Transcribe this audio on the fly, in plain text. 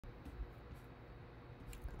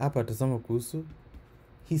hapa tutasoma kuhusu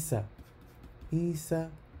hisa.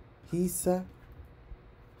 Hisa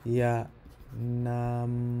ya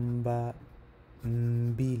namba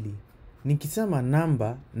 2. Nikisema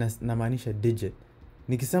namba namaanisha digit.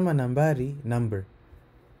 Nikisema number.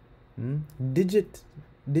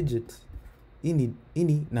 Digit. Hii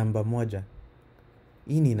ni namba moja.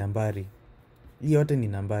 Hii ni nambari. Hii yote ni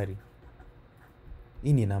nambari.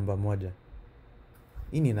 Hii ni namba moja.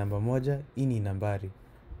 Hii ni namba moja. Hii ni nambari.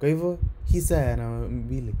 Kwa hivyo hisa ya namba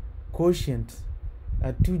 2. Quotient.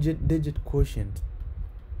 A 2-digit quotient.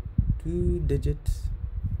 2-digit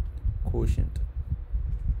quotient.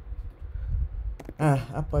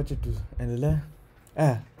 Hapa acha tuendelee.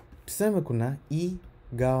 Tuseme kuna i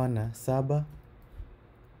gawa na 7.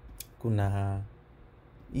 Kuna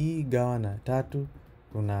i gawa na 3.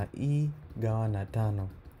 Kuna i gawa na 5.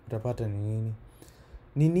 Utapata ni nini?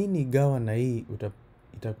 Ni nini gawa na hii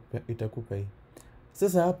itakupa hii.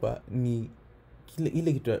 Sasa hapa ni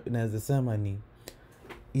ile kitu naweza sema ni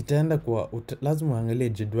itaenda kwa lazima uangalie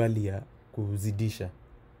jedwali ya kuzidisha.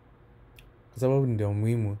 Kwa sababu ndio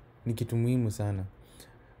muhimu, ni kitu muhimu sana.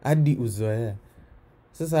 Hadi uzoee.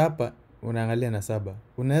 Sasa hapa unaangalia na 7.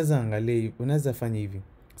 Unaweza fanya hivi.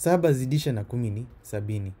 7 zidisha na 10 ni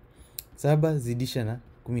 70. 7 zidisha na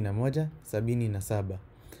 11, 77.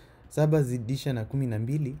 7 zidisha na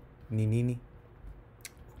 12 ni nini?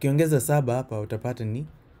 Ukiongeza 7 hapa utapata ni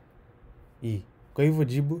hii. Kwa hivyo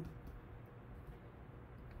jibu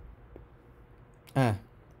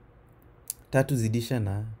 3 zidisha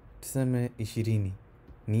na tuseme 20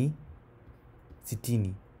 ni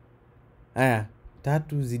 60.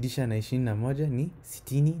 3 zidisha na 21 ni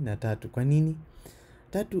 63. Kwa nini?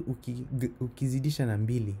 3 ukizidisha na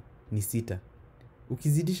 2 ni 6.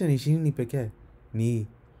 Ukizidisha na 20 pekee ni hii.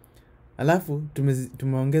 Alafu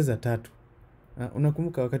tumeongeza 3.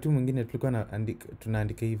 Unakumbuka wakati mwingine tulikuwa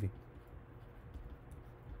tunaandika hivi.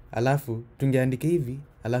 Alafu tungeandika hivi,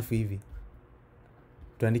 alafu hivi.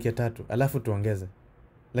 Tuandike 3, alafu tuongeze.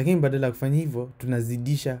 Lakini badala ya kufanya hivyo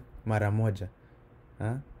tunazidisha mara moja.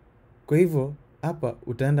 Kwa hivyo hapa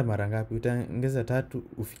utaenda mara ngapi? Utaongeza 3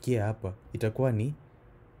 ufikie hapa. Itakuwa ni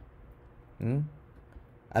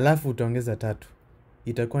alafu utaongeza 3.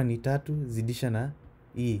 Itakuwa ni 3 zidisha na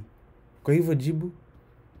hii. Kwa hivyo jibu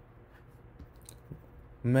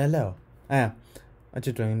umeelewa?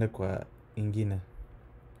 Acha tuende kwa ingine.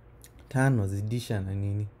 5 zidisha na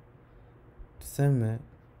nini? Tuseme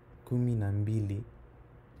 12.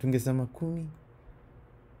 Tungesema 10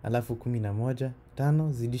 alafu 11.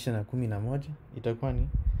 5 zidisha na 11 itakuwa ni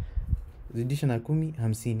zidisha na 10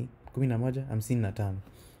 50. 11 55.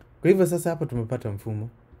 Kwa hivyo sasa hapa tumepata mfumo.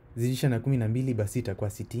 Zidisha na 12 basi itakuwa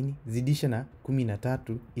 60. Zidisha na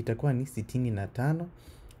 13 itakuwa ni 65.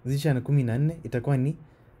 Zidisha na 14 itakuwa ni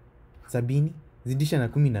 70. Zidisha na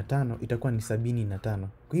 15 itakuwa ni 75.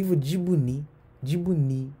 Kwa hivyo jibu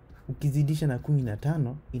ni ukizidisha na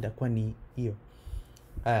 15 itakuwa ni hiyo.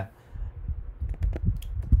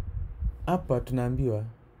 Hapa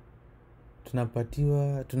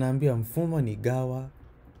tunaambiwa mfumo ni gawa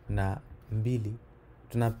na 2.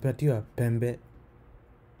 Tunapatiwa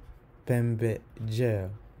pembejeo.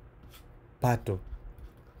 Pato.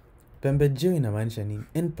 Pembejeo inamaanisha nini?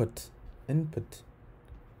 Input.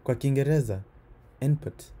 Kwa Kiingereza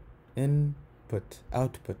input,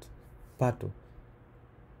 output, pato.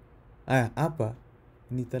 Hapa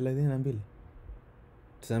ni 32.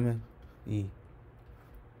 Tuseme hii.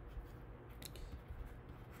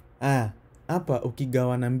 Hapa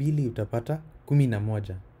ukigawa na 2 utapata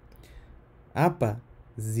 11. Hapa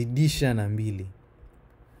zidisha na 2.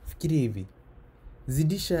 Fikiri hivi.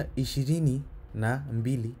 Zidisha 20 na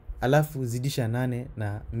 2, alafu zidisha 8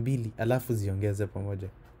 na 2, alafu ziongeze pamoja.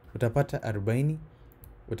 Utapata 40,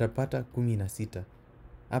 utapata 16.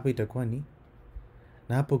 Hapa itakuwa ni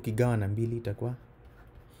na hapa ukigawa na 2 itakuwa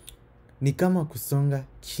ni kama kusonga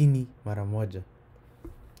chini mara moja.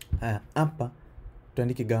 Hapa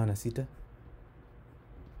tuandike gawa na 6.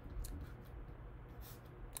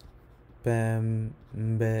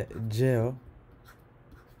 Pembejeo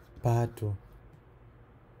pato.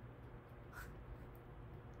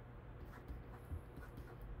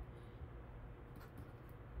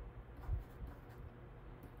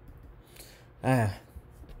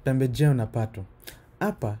 Pembejeo na pato.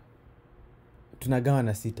 Hapa tunagawa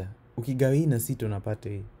na 6. Ukigawa hii na 6 unapata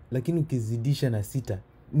hii. Lakini ukizidisha na 6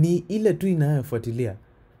 ni ile tu inayofuatilia.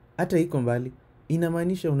 Hata iko mbali.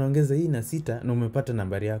 Inamaanisha unaongeza hii na 6 na umepata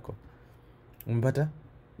nambari yako. Umepata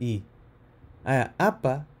hii.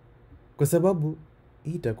 Hapa kwa sababu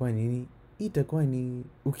hii itakuwa nini? Hii itakuwa ni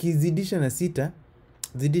ukizidisha na 6,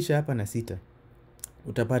 zidisha hapa na 6.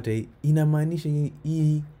 utapata hii. Inamaanisha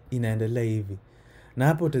hii inaendelea hivi. Na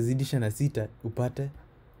hapo utazidisha na 6 upate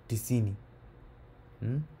 90.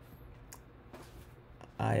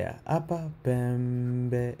 Aya, hapa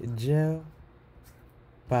pembejeo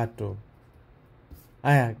pato.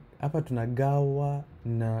 Aya, hapa tunagawa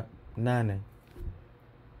na 8.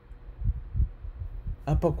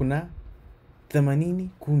 Hapa kuna 80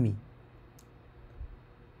 10.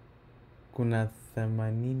 Kuna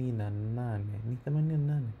 88. Ni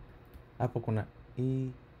 88. Hapa kuna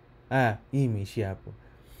hii. Hii imeishia hapo.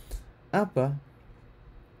 Hapa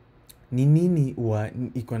ni nini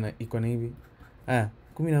iko na hivi?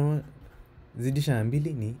 11 zidisha na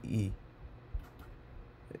 2 ni hii.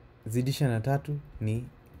 Zidisha na 3 ni.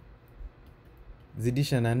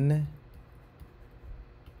 Zidisha na 4.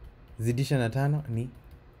 Zidisha na 5 ni.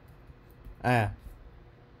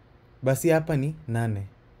 Basi hapa ni 8.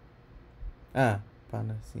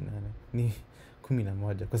 Pana si 8. Ni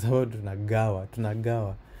 11 kwa sababu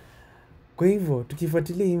tunagawa. Kwa hivyo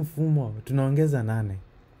tukifuatilia hii mfumo tunaongeza 8.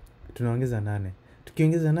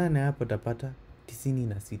 Tukiongeza 8 hapo utapata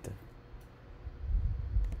 96.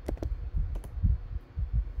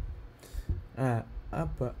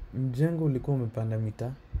 Hapa mjengo ulikuwa umepanda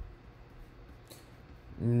mita.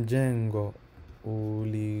 Mjengo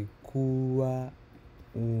ulikuwa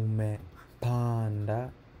umepanda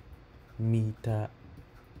mita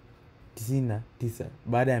 99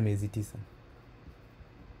 baada ya miezi 9.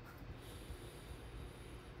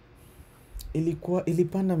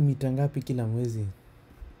 Ilipanda mita ngapi kila mwezi?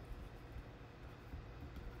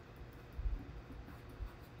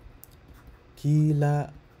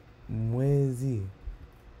 Kila mwezi.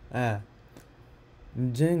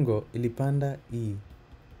 Mjengo ilipanda hii.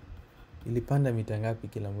 Ilipanda mita ngapi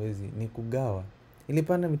kila mwezi? Ni kugawa.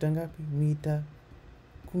 Ilipanda mita ngapi? Mita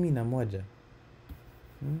 11.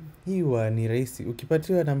 Hii ni rahisi.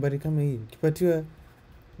 Ukipatiwa nambari kama hii, ukipatiwa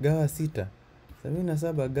gawa 6,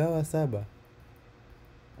 77 gawa 7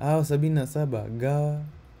 au 77 gawa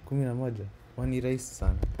 11, ni rahisi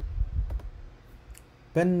sana.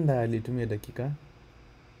 Penda alitumia dakika.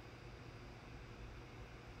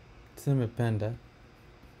 Tuseme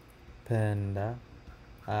Penda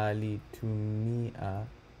alitumia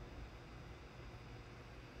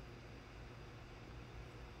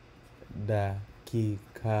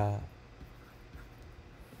dakika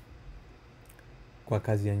kwa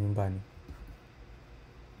kazi ya nyumbani.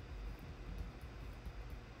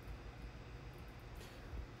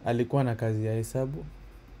 Alikuwa na kazi ya hesabu.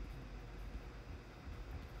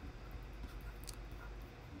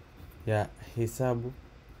 Ya hesabu,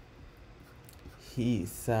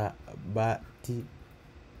 hisabati,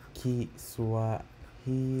 Kiswahili,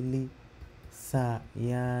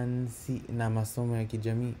 sayansi na masomo ya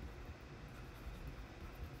kijamii.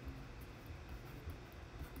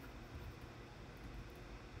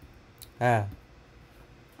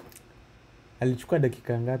 Alichukua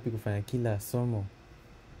dakika ngapi kufanya kila somo?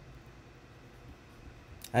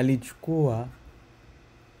 Alichukua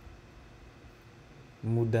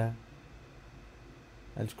muda.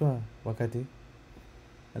 Alichukua wakati.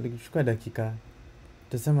 Alichukua dakika.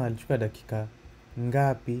 Tutasema alichukua dakika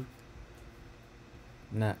ngapi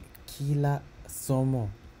na kila somo.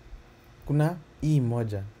 Kuna hii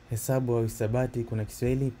moja, hesabu au hisabati, kuna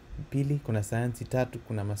Kiswahili 2, kuna sayansi 3,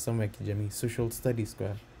 kuna masomo ya kijamii, social studies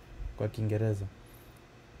kwa Kiingereza.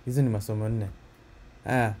 Hizo ni masomo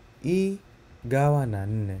 4. Hii gawa na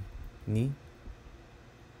 4 ni.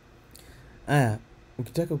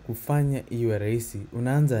 Ukitaka kufanya iwe rahisi,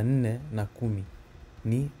 unaanza 4 na 10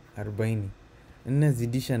 ni 40. 4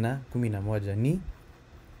 zidisha na 11 ni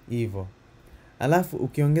hivyo. Alafu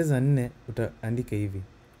ukiongeza 4 utaandika hivi.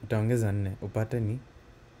 Utaongeza 4 upate ni.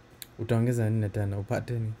 Utaongeza 4 tena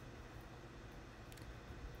upate ni.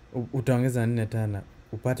 Utaongeza 4 tena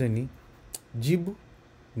upate ni. Jibu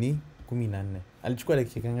ni 14. Alichukua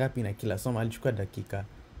dakika ngapi na kila somo? Alichukua dakika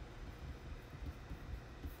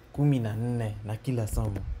 14 na kila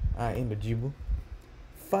somo. Hii ndio jibu.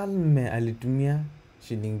 Falme alitumia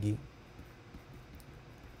shilingi.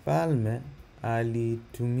 Falme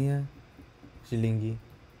alitumia shilingi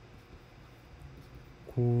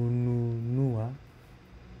kununua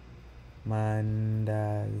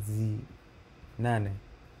mandazi 8.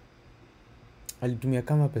 Alitumia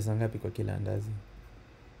kama pesa ngapi kwa kila andazi?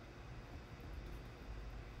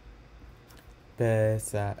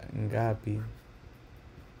 Pesa ngapi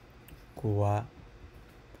kwa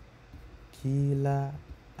kila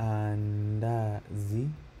andazi?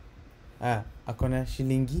 Akona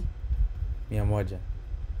shilingi 100.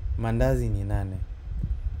 Mandazi ni 8.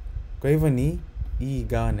 Kwa hivyo ni hii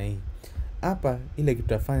gawa na hii. Hapa ile kitu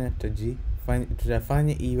tutafanya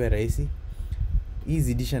tutafanya iwe rahisi. Hii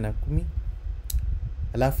zidisha na 10.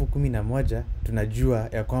 Alafu 11 tunajua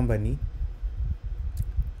ya kwamba ni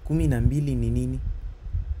 12 ni nini?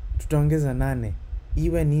 Tutaongeza 8.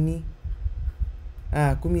 Iwe nini?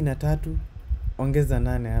 13 ongeza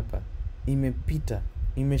 8 hapa. Imepita.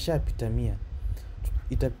 Imeshapita 100.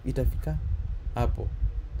 Itafika hapo.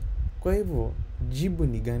 Kwa hivyo jibu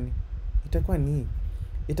ni gani?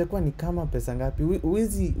 Itakuwa ni kama pesa ngapi?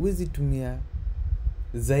 Huwezi tumia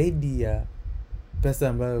zaidi ya pesa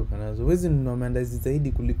ambayo uko nazo. Huwezi nunua mandazi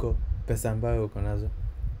zaidi kuliko pesa ambayo uko nazo.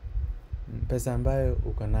 Pesa ambayo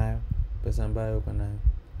uko nayo.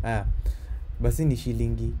 Basi ni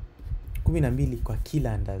shilingi 12 kwa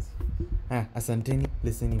kila andazi. Asanteni,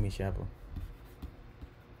 leseni imeisha hapo.